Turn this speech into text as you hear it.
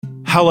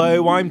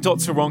Hello, I'm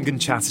Dr. Rangan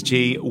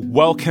Chatterjee.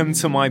 Welcome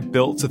to my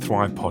Built to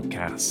Thrive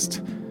podcast.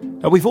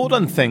 Now, we've all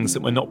done things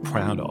that we're not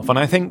proud of, and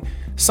I think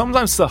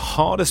sometimes the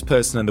hardest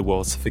person in the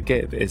world to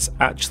forgive is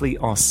actually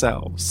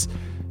ourselves.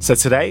 So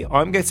today,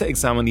 I'm going to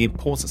examine the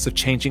importance of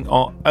changing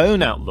our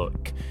own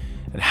outlook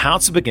and how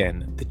to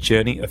begin the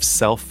journey of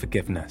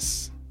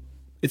self-forgiveness.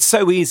 It's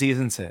so easy,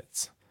 isn't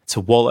it, to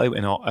wallow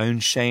in our own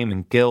shame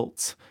and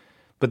guilt,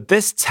 but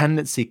this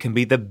tendency can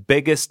be the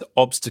biggest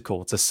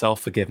obstacle to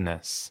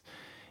self-forgiveness.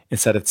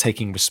 Instead of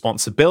taking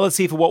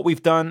responsibility for what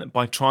we've done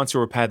by trying to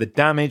repair the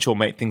damage or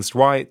make things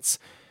right,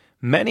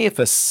 many of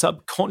us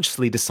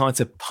subconsciously decide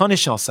to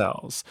punish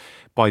ourselves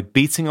by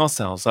beating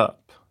ourselves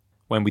up.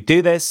 When we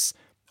do this,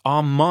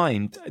 our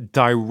mind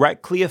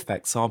directly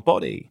affects our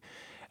body.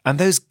 And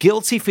those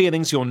guilty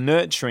feelings you're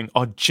nurturing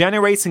are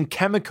generating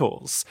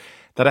chemicals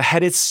that are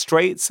headed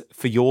straight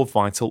for your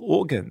vital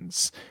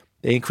organs.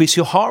 They increase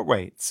your heart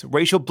rate,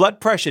 raise your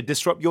blood pressure,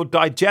 disrupt your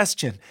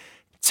digestion,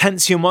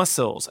 tense your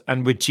muscles,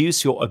 and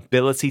reduce your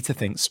ability to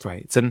think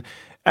straight. And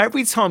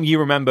every time you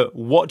remember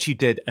what you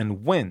did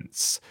and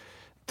wince,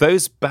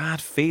 those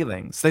bad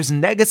feelings, those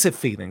negative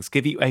feelings,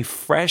 give you a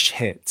fresh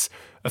hit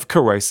of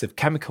corrosive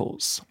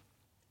chemicals.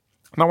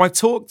 Now, I've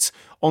talked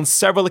on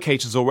several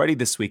occasions already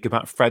this week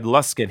about Fred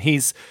Luskin.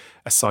 He's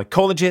a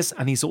psychologist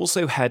and he's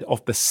also head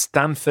of the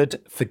Stanford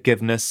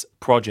Forgiveness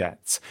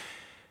Project.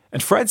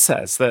 And Fred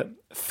says that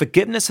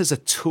forgiveness is a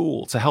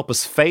tool to help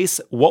us face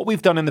what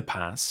we've done in the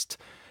past,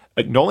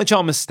 acknowledge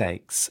our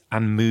mistakes,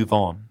 and move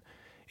on.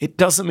 It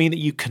doesn't mean that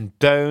you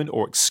condone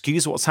or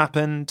excuse what's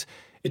happened.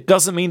 It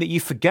doesn't mean that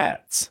you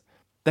forget.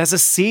 There's a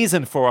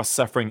season for our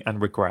suffering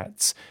and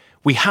regret.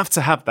 We have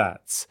to have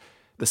that.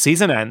 The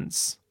season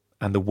ends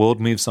and the world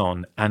moves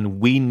on, and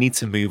we need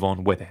to move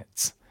on with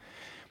it.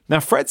 Now,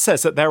 Fred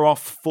says that there are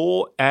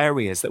 4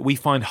 areas that we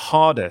find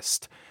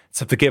hardest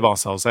to forgive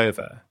ourselves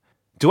over.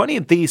 Do any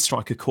of these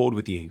strike a chord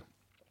with you?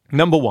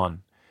 Number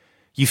 1,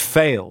 you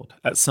failed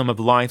at some of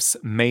life's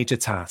major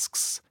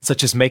tasks,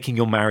 such as making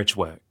your marriage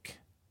work.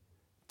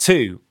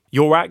 2,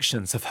 your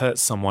actions have hurt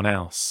someone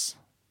else.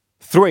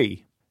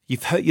 3,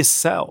 you've hurt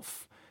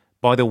yourself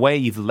by the way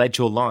you've led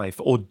your life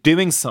or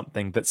doing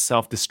something that's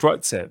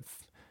self-destructive.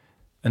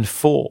 And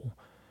 4,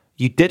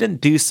 you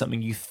didn't do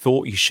something you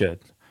thought you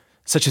should,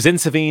 such as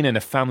intervene in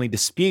a family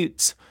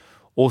dispute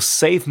or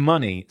save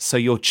money so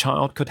your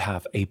child could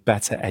have a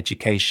better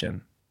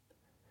education.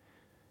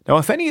 Now,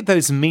 if any of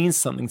those means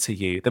something to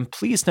you, then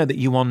please know that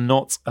you are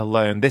not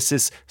alone. This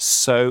is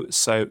so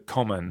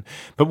common.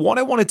 But what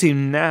I want to do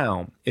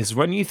now is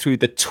run you through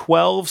the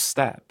 12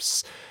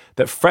 steps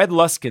that Fred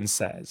Luskin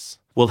says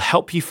will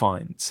help you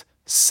find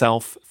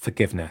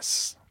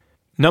self-forgiveness.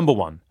 Number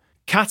 1,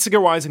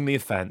 categorizing the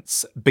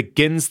offense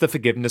begins the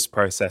forgiveness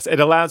process. It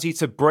allows you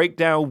to break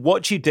down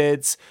what you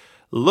did,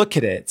 look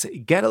at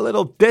it, get a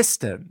little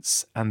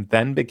distance, and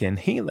then begin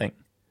healing.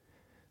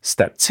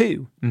 Step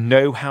 2,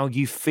 know how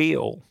you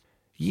feel.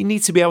 You need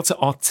to be able to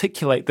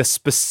articulate the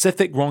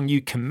specific wrong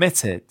you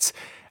committed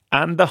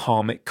and the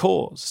harm it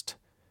caused.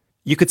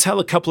 You could tell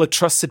a couple of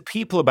trusted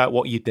people about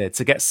what you did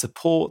to get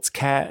support,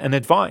 care, and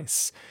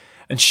advice.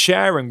 And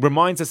sharing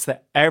reminds us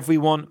that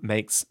everyone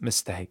makes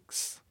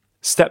mistakes.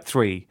 Step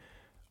 3,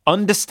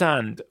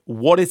 understand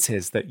what it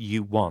is that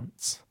you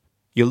want.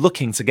 You're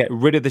looking to get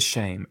rid of the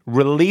shame,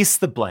 release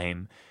the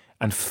blame,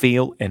 and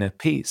feel inner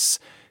peace.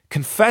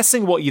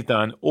 Confessing what you've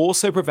done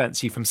also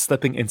prevents you from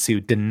slipping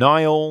into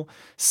denial,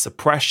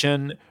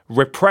 suppression,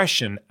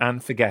 repression,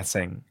 and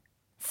forgetting.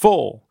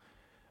 4,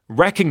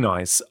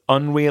 recognize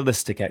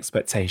unrealistic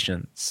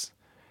expectations.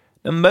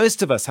 Now,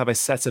 most of us have a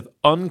set of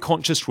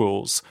unconscious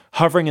rules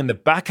hovering in the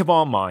back of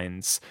our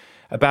minds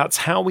about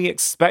how we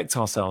expect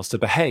ourselves to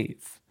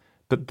behave.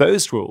 But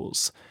those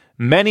rules,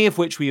 many of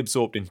which we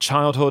absorbed in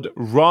childhood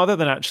rather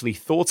than actually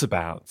thought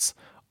about,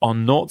 are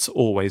not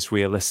always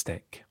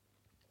realistic.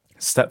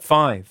 Step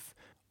 5,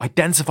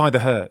 identify the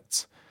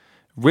hurt.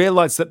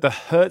 Realize that the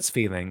hurt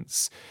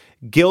feelings,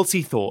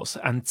 guilty thoughts,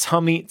 and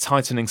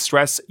tummy-tightening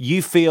stress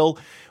you feel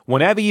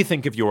whenever you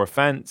think of your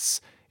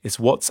offense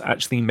is what's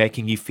actually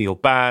making you feel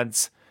bad,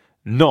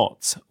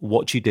 not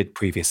what you did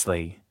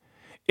previously.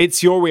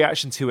 It's your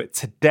reaction to it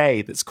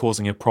today that's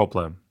causing a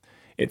problem.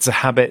 It's a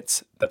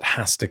habit that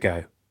has to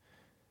go.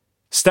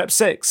 Step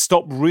 6,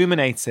 stop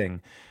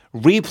ruminating.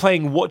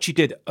 Replaying what you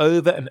did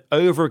over and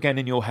over again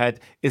in your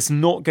head is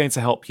not going to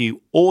help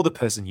you or the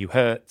person you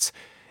hurt.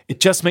 It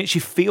just makes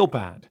you feel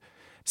bad.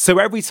 So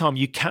every time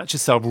you catch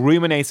yourself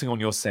ruminating on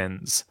your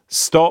sins,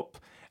 stop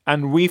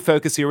and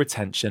refocus your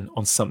attention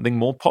on something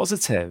more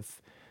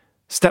positive.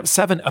 Step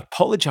 7,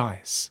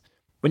 apologize.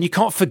 When you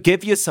can't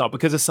forgive yourself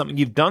because of something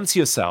you've done to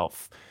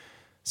yourself,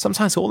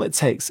 sometimes all it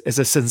takes is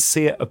a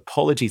sincere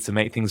apology to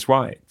make things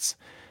right.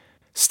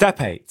 Step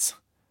 8,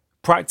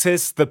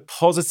 practice the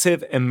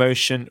positive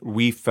emotion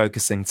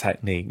refocusing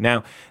technique.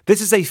 Now, this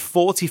is a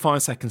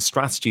 45-second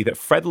strategy that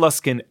Fred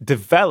Luskin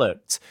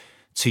developed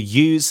to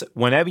use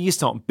whenever you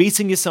start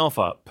beating yourself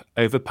up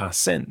over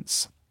past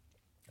sins.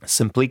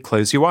 Simply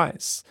close your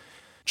eyes.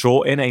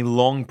 Draw in a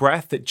long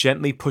breath that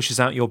gently pushes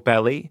out your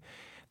belly.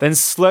 Then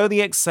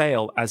slowly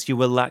exhale as you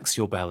relax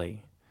your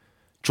belly.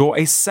 Draw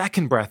a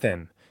second breath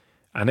in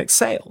and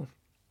exhale.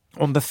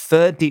 On the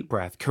third deep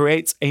breath,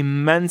 create a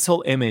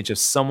mental image of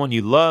someone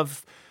you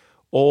love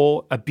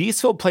or a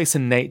beautiful place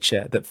in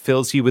nature that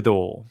fills you with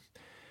awe.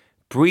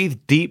 Breathe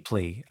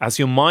deeply as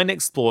your mind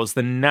explores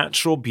the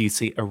natural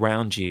beauty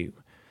around you.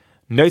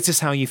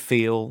 Notice how you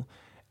feel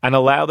and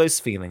allow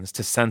those feelings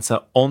to center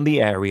on the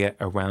area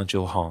around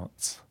your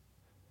heart.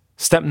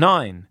 Step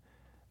 9,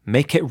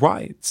 make it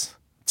right.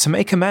 To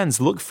make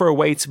amends, look for a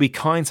way to be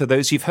kind to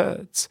those you've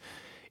hurt.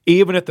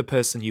 Even if the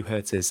person you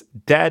hurt is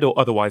dead or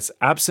otherwise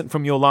absent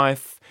from your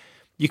life,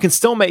 you can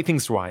still make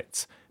things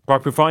right by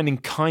providing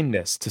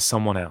kindness to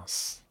someone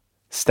else.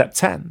 Step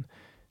 10,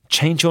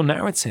 change your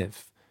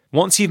narrative.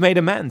 Once you've made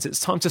amends,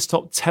 it's time to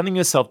stop telling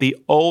yourself the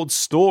old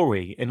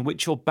story in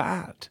which you're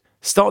bad.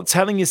 Start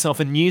telling yourself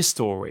a new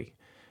story,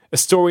 a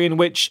story in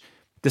which,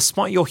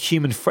 despite your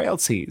human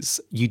frailties,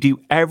 you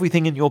do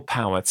everything in your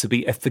power to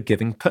be a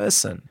forgiving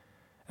person.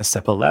 And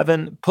step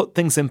 11, put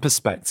things in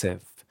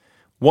perspective.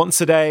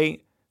 Once a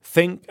day,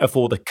 think of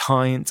all the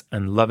kind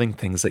and loving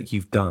things that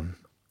you've done.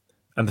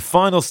 And the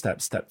final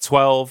step, step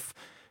 12,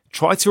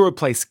 try to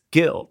replace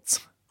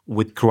guilt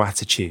with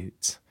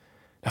gratitude.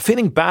 Now,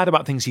 feeling bad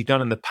about things you've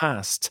done in the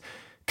past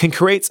can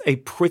create a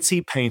pretty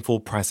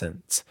painful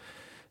present.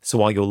 So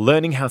while you're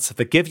learning how to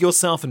forgive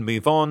yourself and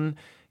move on,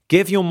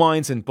 give your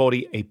mind and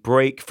body a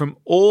break from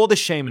all the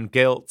shame and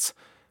guilt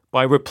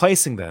by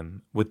replacing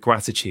them with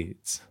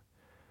gratitude.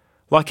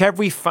 Like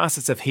every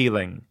facet of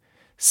healing,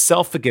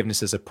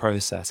 self-forgiveness is a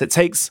process. It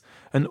takes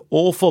an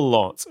awful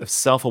lot of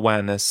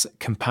self-awareness,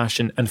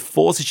 compassion, and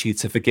fortitude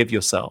to forgive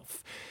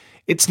yourself.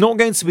 It's not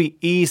going to be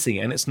easy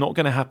and it's not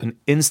going to happen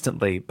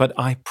instantly, but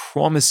I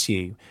promise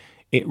you,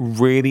 it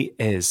really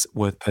is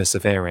worth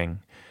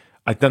persevering.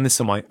 I've done this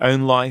in my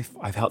own life.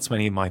 I've helped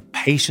many of my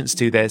patients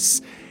do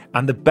this,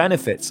 and the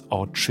benefits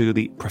are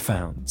truly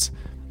profound.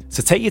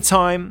 So take your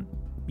time.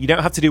 You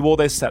don't have to do all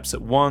those steps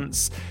at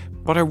once,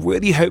 but I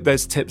really hope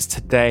those tips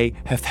today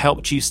have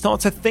helped you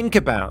start to think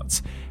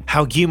about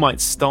how you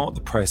might start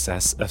the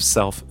process of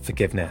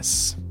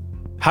self-forgiveness.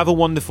 Have a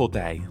wonderful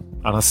day,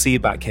 and I'll see you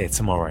back here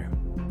tomorrow.